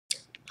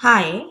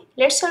Hi,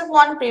 let's solve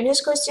one previous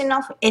question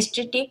of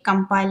STT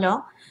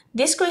compiler.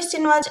 This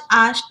question was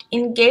asked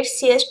in GATE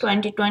CS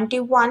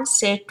 2021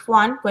 set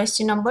 1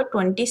 question number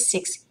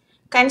 26.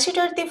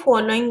 Consider the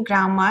following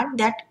grammar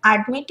that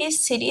admit a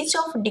series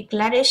of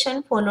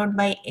declaration followed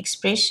by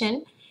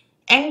expression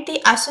and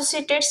the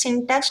associated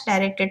syntax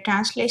directed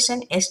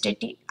translation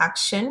STT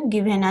action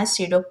given as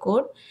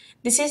pseudocode.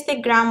 This is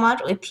the grammar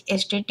with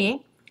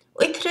STT.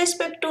 With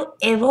respect to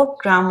above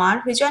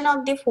grammar, which one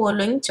of the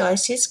following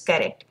choice is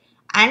correct?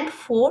 And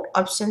four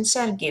options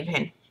are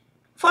given.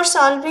 For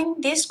solving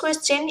this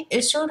question,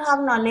 you should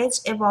have knowledge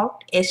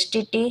about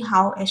STT,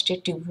 how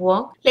STT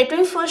works. Let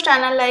me first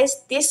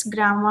analyze this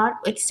grammar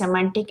with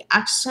semantic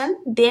action,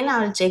 then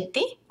I will check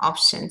the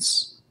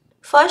options.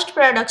 First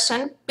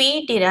production,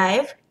 P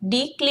derive,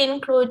 D clean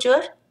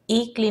closure,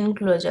 E clean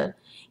closure.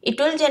 It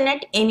will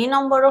generate any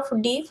number of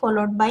D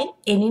followed by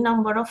any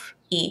number of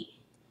E.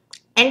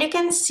 And you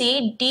can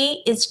see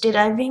D is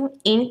deriving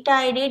int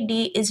ID,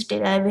 D is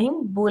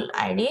deriving bool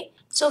ID.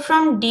 So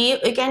from D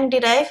we can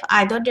derive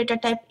either data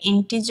type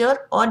integer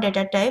or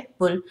data type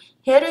bool.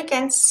 Here you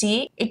can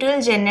see it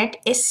will generate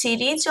a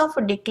series of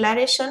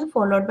declaration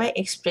followed by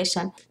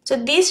expression.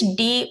 So this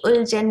D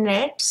will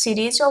generate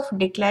series of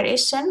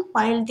declaration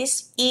while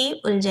this E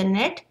will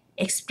generate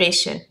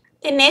expression.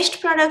 The next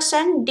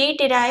production, D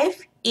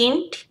derive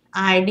int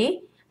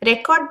ID,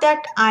 record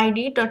that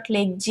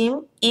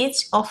ID.lexeme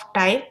is of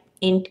type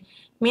int,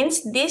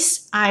 means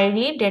this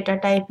ID data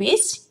type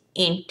is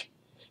int.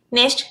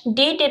 Next,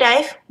 D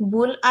derive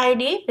bool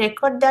ID,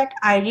 record that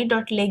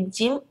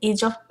ID.lexeme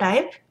is of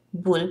type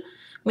bool,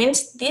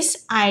 means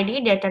this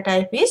ID data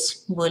type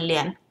is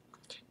boolean.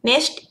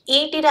 Next,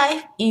 E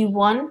derive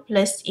E1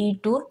 plus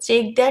E2,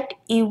 check that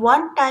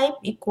E1 type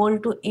equal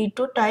to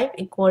E2 type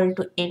equal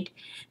to int.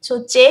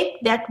 So check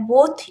that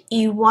both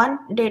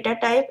E1 data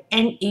type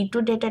and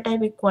E2 data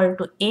type equal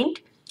to int.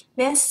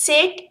 Then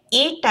set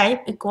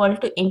E.type equal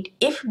to int.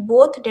 If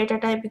both data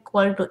type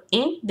equal to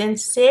int, then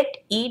set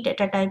E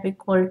data type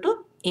equal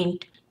to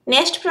int.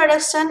 Next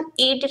production,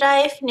 E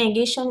derive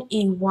negation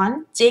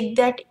E1, check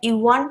that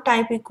E1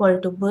 type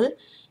equal to bool.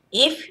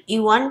 If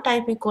E1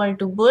 type equal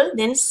to bool,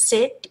 then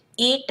set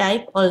E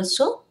type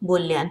also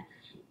boolean.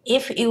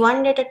 If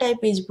E1 data type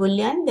is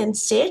boolean, then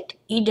set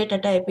E data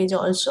type is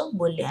also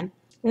boolean.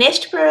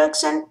 Next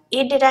production,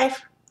 E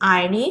derive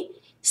ID,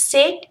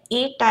 set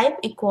E type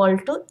equal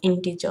to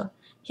integer.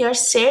 Here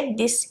set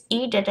this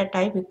E data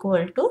type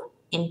equal to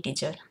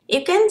integer.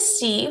 You can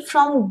see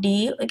from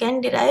D we can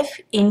derive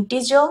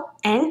integer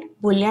and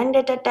boolean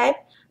data type.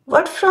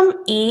 But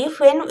from E,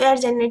 when we are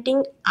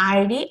generating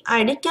ID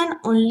can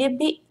only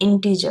be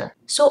integer.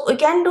 So we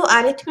can do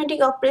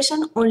arithmetic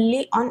operation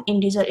only on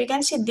integer. You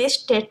can see this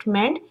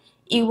statement,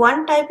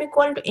 E1 type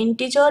equal to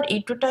integer,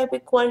 E2 type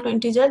equal to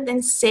integer,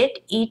 then set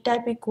E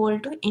type equal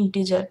to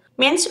integer.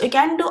 Means we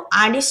can do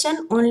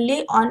addition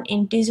only on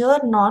integer,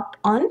 not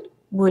on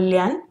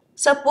boolean.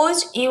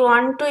 Suppose you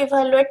want to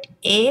evaluate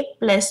A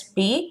plus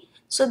B.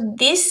 So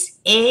this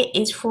A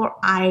is for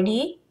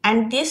ID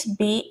and this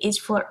B is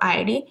for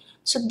ID.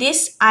 So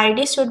this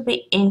ID should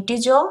be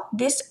integer,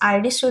 this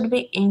ID should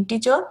be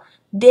integer,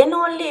 then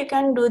only you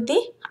can do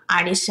the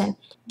addition.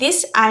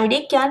 This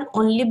ID can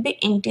only be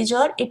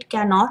integer, it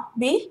cannot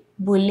be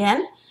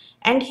boolean.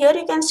 And here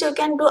you can see you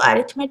can do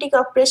arithmetic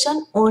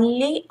operation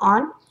only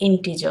on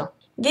integer.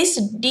 This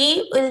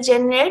D will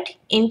generate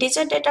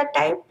integer data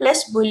type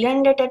plus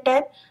boolean data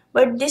type,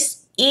 but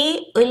this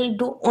E will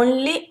do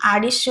only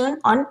addition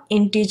on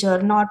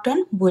integer, not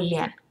on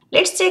boolean.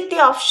 Let's check the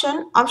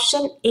option.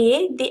 Option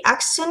A, the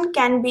action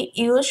can be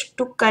used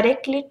to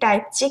correctly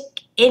type check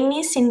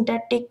any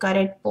syntactic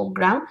correct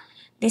program.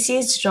 This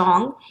is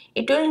wrong.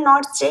 It will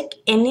not check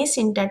any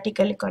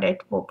syntactically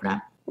correct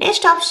program.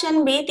 Next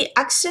option B, the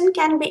action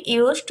can be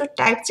used to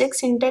type check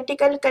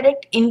syntactically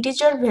correct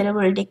integer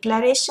variable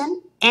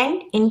declaration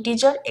and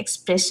integer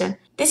expression.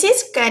 This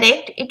is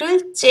correct. It will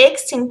check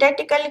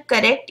syntactically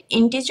correct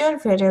integer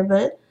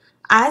variable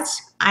as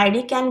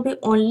ID can be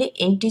only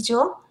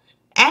integer,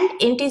 and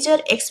integer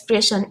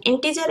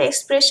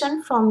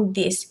expression from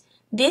this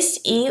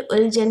E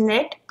will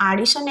generate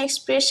addition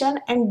expression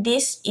and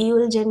this E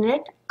will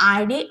generate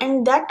ID,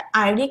 and that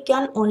ID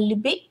can only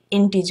be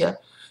integer.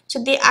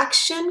 So the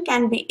action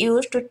can be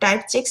used to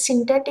type check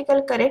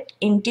syntactically correct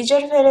integer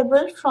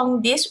variable.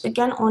 From this we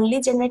can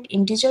only generate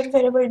integer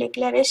variable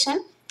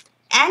declaration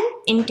and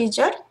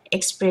integer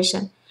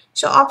expression.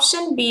 So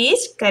option B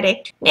is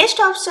correct. Next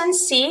option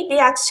C, the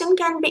action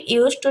can be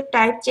used to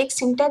type check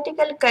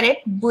syntactically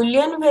correct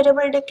boolean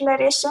variable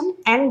declaration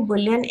and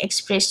boolean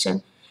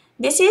expression.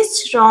 This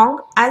is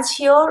wrong as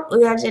here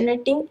we are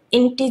generating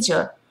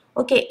integer.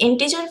 Okay,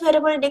 integer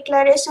variable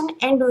declaration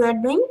and we are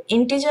doing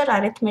integer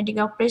arithmetic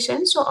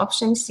operation. So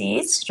option C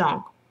is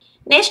wrong.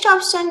 Next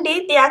option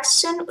D, the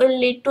action will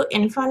lead to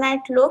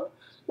infinite loop.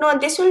 No,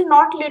 this will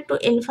not lead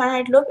to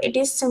infinite loop. It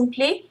is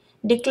simply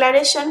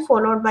declaration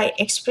followed by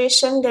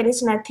expression. There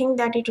is nothing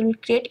that it will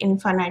create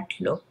infinite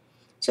loop.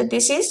 So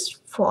this is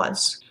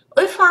false.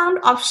 We found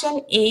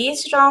option A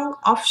is wrong,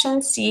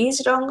 option C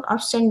is wrong,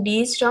 option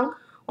D is wrong.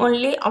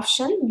 only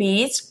option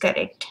B is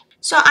correct.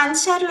 So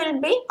answer will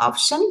be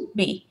option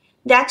B.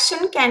 The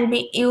action can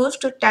be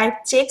used to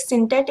type check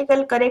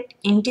syntactical correct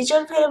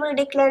integer variable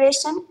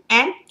declaration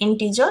and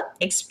integer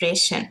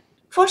expression.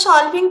 For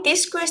solving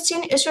this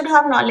question, you should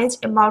have knowledge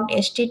about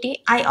STT.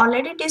 I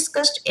already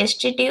discussed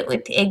STT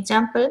with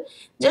example.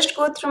 Just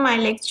go through my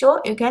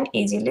lecture. You can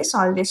easily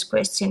solve this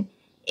question.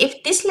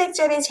 If this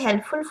lecture is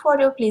helpful for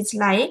you, please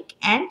like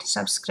and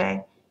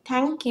subscribe.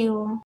 Thank you.